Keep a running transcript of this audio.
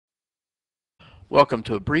Welcome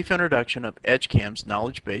to a brief introduction of Edgecam's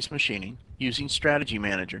knowledge-based machining using Strategy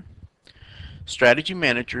Manager. Strategy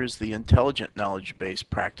Manager is the intelligent knowledge-based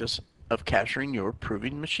practice of capturing your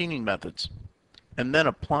proven machining methods and then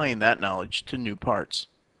applying that knowledge to new parts.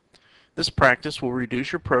 This practice will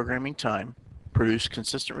reduce your programming time, produce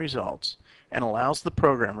consistent results, and allows the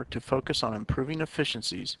programmer to focus on improving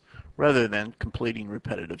efficiencies rather than completing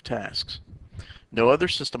repetitive tasks. No other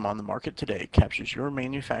system on the market today captures your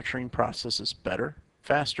manufacturing processes better,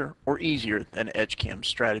 faster, or easier than Edgecam's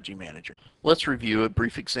Strategy Manager. Let's review a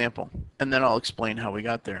brief example, and then I'll explain how we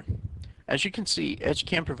got there. As you can see,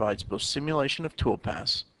 Edgecam provides both simulation of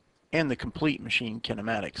toolpaths and the complete machine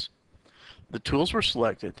kinematics. The tools were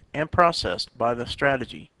selected and processed by the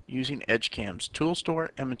strategy using Edgecam's tool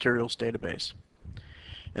store and materials database.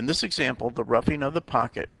 In this example, the roughing of the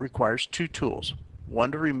pocket requires two tools,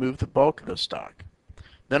 one to remove the bulk of the stock,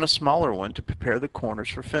 then a smaller one to prepare the corners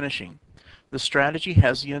for finishing. The strategy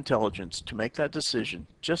has the intelligence to make that decision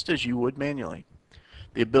just as you would manually.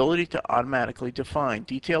 The ability to automatically define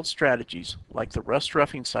detailed strategies like the rust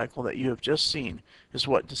roughing cycle that you have just seen is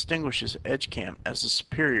what distinguishes Edgecam as a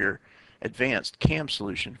superior advanced CAM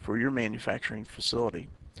solution for your manufacturing facility.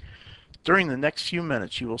 During the next few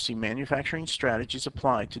minutes, you will see manufacturing strategies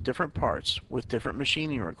applied to different parts with different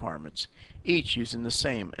machining requirements, each using the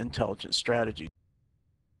same intelligent strategy.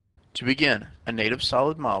 To begin, a native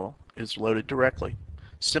solid model is loaded directly.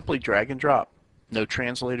 Simply drag and drop. No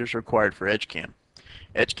translators required for Edgecam.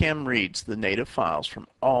 Edgecam reads the native files from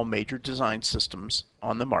all major design systems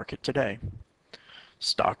on the market today.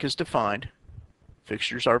 Stock is defined.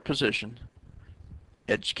 Fixtures are positioned.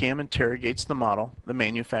 Edgecam interrogates the model, the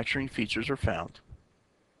manufacturing features are found.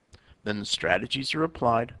 Then the strategies are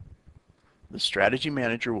applied. The strategy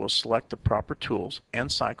manager will select the proper tools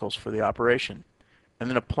and cycles for the operation, and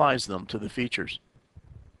then applies them to the features.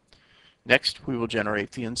 Next, we will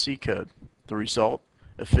generate the NC code. The result,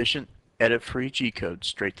 efficient, edit-free G-code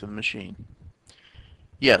straight to the machine.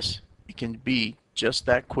 Yes, it can be just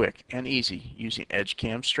that quick and easy using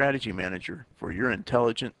Edgecam Strategy Manager for your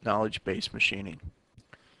intelligent knowledge-based machining.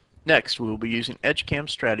 Next, we will be using Edgecam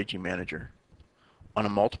Strategy Manager on a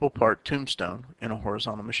multiple part tombstone in a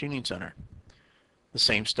horizontal machining center. The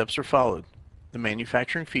same steps are followed. The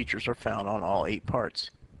manufacturing features are found on all 8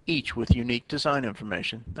 parts, each with unique design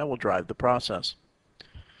information that will drive the process.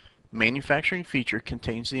 The manufacturing feature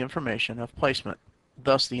contains the information of placement,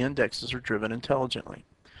 thus the indexes are driven intelligently.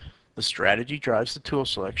 The strategy drives the tool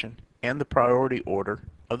selection and the priority order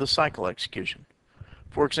of the cycle execution.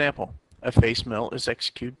 For example, a face mill is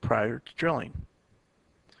executed prior to drilling.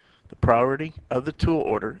 The priority of the tool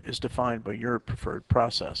order is defined by your preferred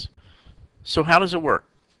process. So how does it work?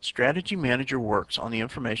 Strategy Manager works on the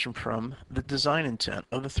information from the design intent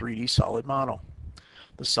of the 3D solid model.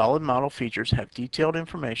 The solid model features have detailed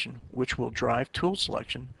information which will drive tool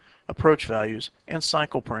selection, approach values, and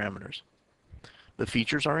cycle parameters. The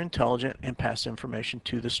features are intelligent and pass information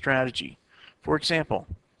to the strategy. For example,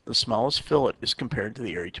 the smallest fillet is compared to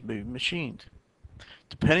the area to be machined.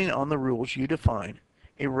 Depending on the rules you define,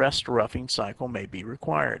 a rest roughing cycle may be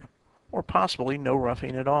required, or possibly no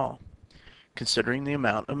roughing at all, considering the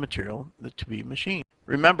amount of material to be machined.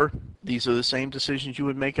 Remember, these are the same decisions you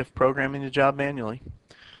would make if programming the job manually.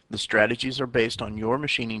 The strategies are based on your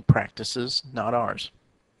machining practices, not ours.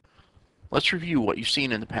 Let's review what you've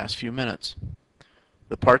seen in the past few minutes.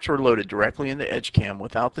 The parts were loaded directly into Edgecam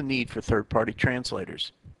without the need for third-party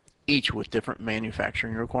translators, each with different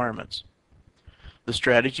manufacturing requirements. The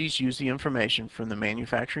strategies use the information from the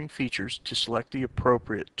manufacturing features to select the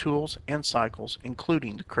appropriate tools and cycles,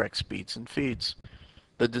 including the correct speeds and feeds.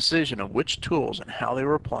 The decision of which tools and how they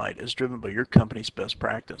were applied is driven by your company's best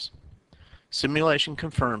practice. Simulation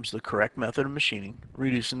confirms the correct method of machining,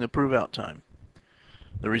 reducing the prove-out time.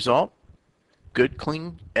 The result? Good,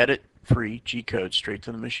 clean, edit-free G-code straight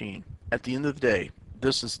to the machine. At the end of the day,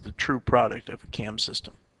 this is the true product of a CAM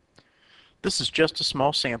system. This is just a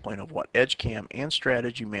small sampling of what Edgecam and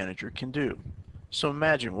Strategy Manager can do. So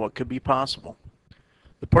imagine what could be possible.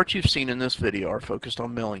 The parts you've seen in this video are focused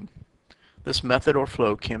on milling. This method or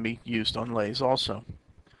flow can be used on lathes also.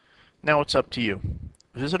 Now it's up to you.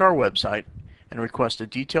 Visit our website and request a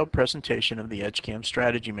detailed presentation of the Edgecam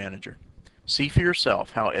Strategy Manager. See for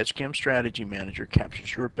yourself how Edgecam Strategy Manager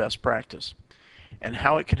captures your best practice and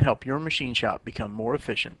how it can help your machine shop become more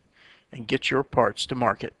efficient and get your parts to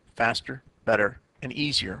market faster, better, and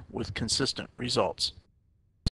easier with consistent results.